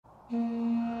1,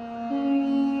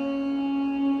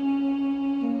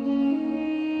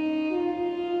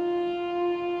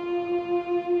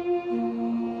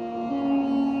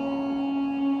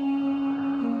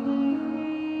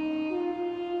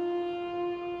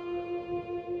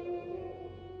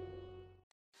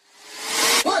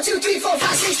 2, 3, 4,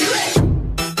 5, 6, 2, 8.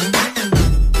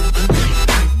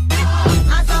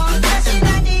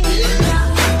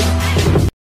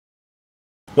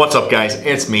 What's up guys,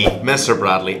 it's me, Mr.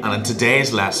 Bradley, and in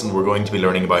today's lesson we're going to be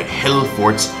learning about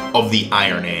Hillforts of the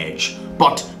Iron Age.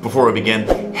 But before we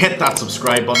begin, hit that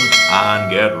subscribe button and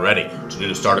get ready to do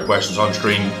the starter questions on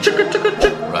screen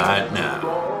right now.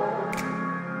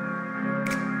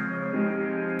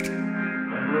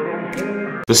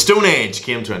 The Stone Age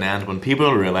came to an end when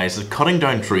people realized that cutting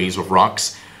down trees with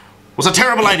rocks was a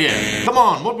terrible idea. Come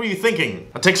on, what were you thinking?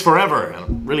 It takes forever and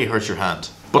it really hurts your hand.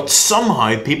 But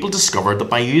somehow people discovered that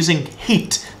by using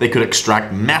heat they could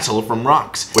extract metal from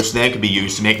rocks, which then could be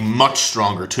used to make much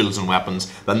stronger tools and weapons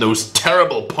than those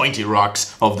terrible pointy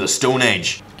rocks of the Stone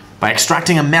Age. By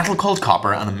extracting a metal called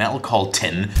copper and a metal called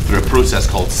tin through a process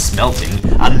called smelting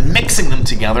and mixing them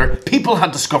together, people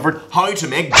had discovered how to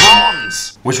make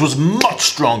bronze, which was much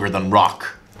stronger than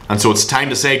rock. And so it's time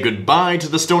to say goodbye to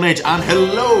the Stone Age and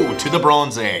hello to the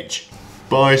Bronze Age.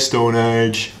 Bye Stone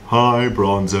Age, hi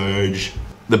Bronze Age.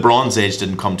 The Bronze Age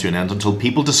didn't come to an end until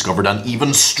people discovered an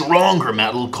even stronger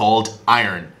metal called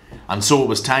iron. And so it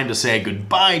was time to say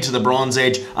goodbye to the Bronze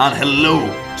Age and hello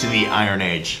to the Iron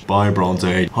Age. Bye Bronze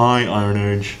Age, hi Iron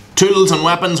Age. Tools and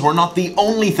weapons were not the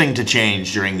only thing to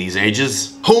change during these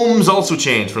ages. Homes also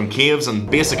changed from caves and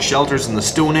basic shelters in the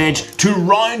Stone Age to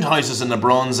roundhouses in the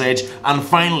Bronze Age, and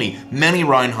finally many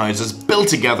roundhouses built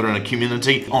together in a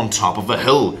community on top of a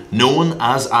hill, known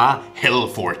as a hill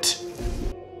fort.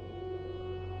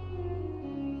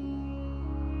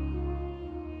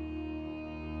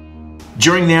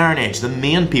 During the Iron Age, the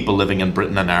main people living in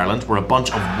Britain and Ireland were a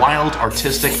bunch of wild,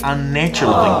 artistic and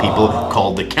nature-loving people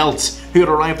called the Celts, who had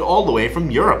arrived all the way from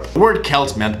Europe. The word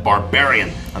Celt meant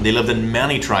barbarian, and they lived in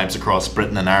many tribes across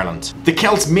Britain and Ireland. The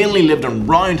Celts mainly lived in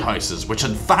round houses, which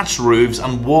had thatched roofs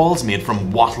and walls made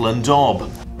from wattle and daub.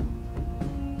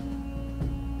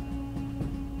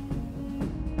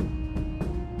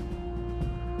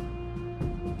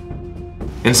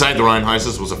 Inside the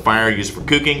roundhouses was a fire used for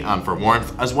cooking and for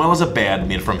warmth, as well as a bed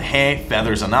made from hay,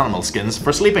 feathers and animal skins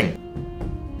for sleeping.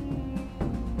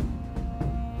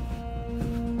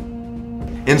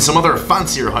 In some other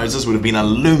fancier houses would have been a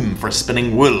loom for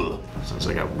spinning wool. Sounds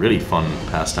like a really fun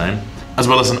pastime. As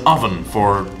well as an oven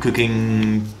for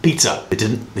cooking pizza. They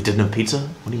didn't have pizza?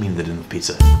 What do you mean they didn't have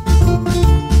pizza?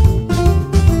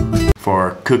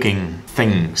 For cooking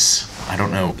things. I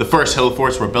don't know. The first hill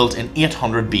forts were built in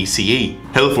 800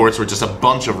 BCE. Hill forts were just a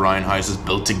bunch of roundhouses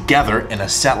built together in a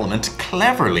settlement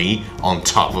cleverly on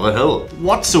top of a hill.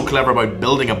 What's so clever about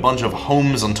building a bunch of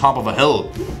homes on top of a hill?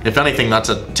 If anything, that's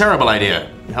a terrible idea.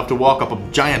 You have to walk up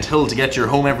a giant hill to get to your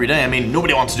home every day. I mean,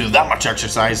 nobody wants to do that much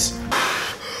exercise.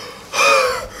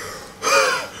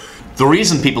 The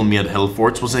reason people made hill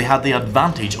forts was they had the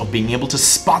advantage of being able to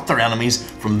spot their enemies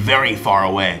from very far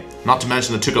away. Not to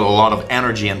mention it took a lot of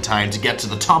energy and time to get to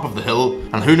the top of the hill,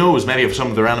 and who knows, maybe if some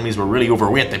of their enemies were really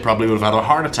overweight, they probably would have had a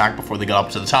heart attack before they got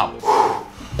up to the top.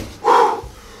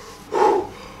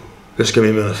 Just give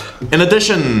me a minute. In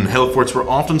addition, hill forts were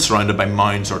often surrounded by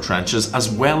mounds or trenches,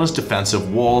 as well as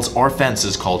defensive walls or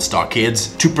fences called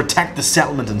stockades, to protect the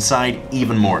settlement inside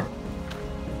even more.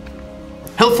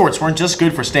 Hill forts weren't just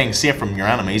good for staying safe from your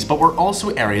enemies, but were also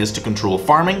areas to control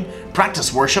farming,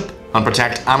 practice worship, and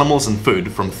protect animals and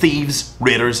food from thieves,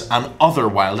 raiders, and other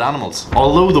wild animals.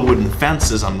 Although the wooden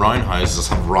fences and roundhouses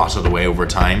have rotted away over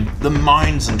time, the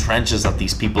mounds and trenches that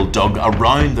these people dug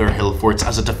around their hill forts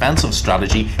as a defensive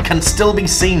strategy can still be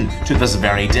seen to this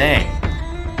very day.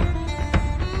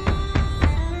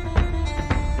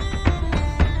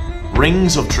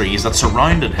 Rings of trees that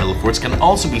surrounded hill forts can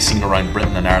also be seen around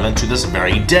Britain and Ireland to this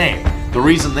very day. The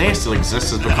reason they still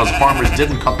exist is because farmers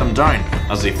didn't cut them down,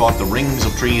 as they thought the rings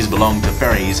of trees belonged to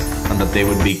fairies and that they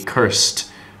would be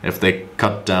cursed if they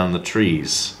cut down the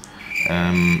trees.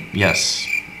 Yes,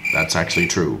 that's actually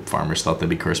true. Farmers thought they'd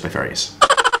be cursed by fairies.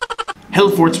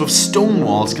 Hill forts with stone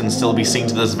walls can still be seen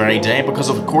to this very day because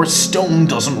of course stone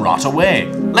doesn't rot away.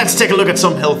 Let's take a look at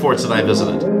some hill forts that I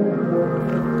visited.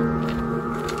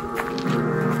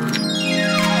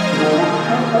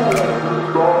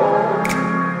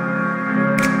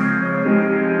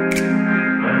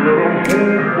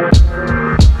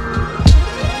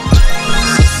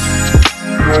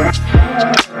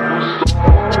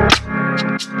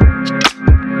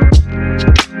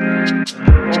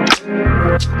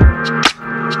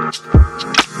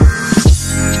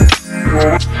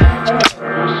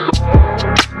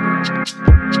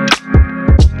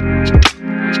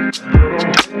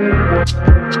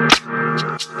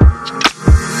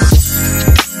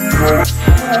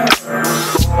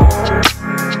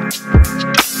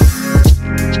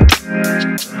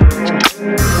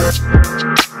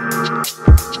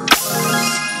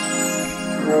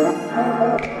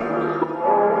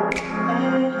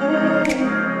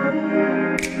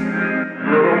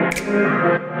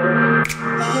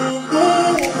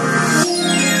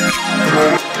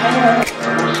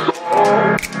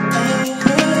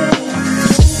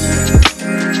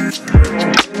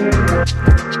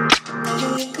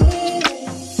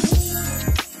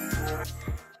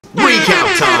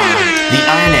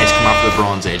 the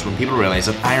Bronze Age when people realised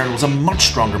that iron was a much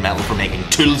stronger metal for making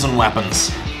tools and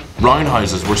weapons.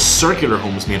 Roundhouses were circular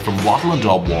homes made from wattle and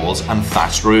daub walls and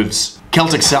thatched roofs.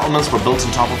 Celtic settlements were built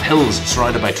on top of hills,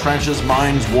 surrounded by trenches,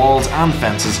 mounds, walls and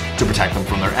fences to protect them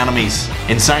from their enemies.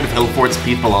 Inside of Hillforts,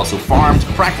 people also farmed,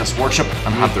 practiced worship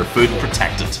and had their food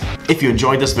protected. If you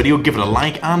enjoyed this video, give it a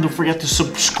like and don't forget to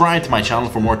subscribe to my channel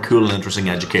for more cool and interesting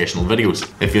educational videos.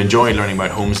 If you enjoyed learning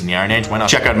about homes in the Iron Age, why not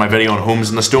check out my video on homes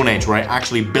in the Stone Age where I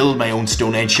actually build my own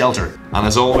Stone Age shelter. And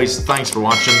as always, thanks for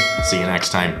watching, see you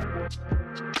next time.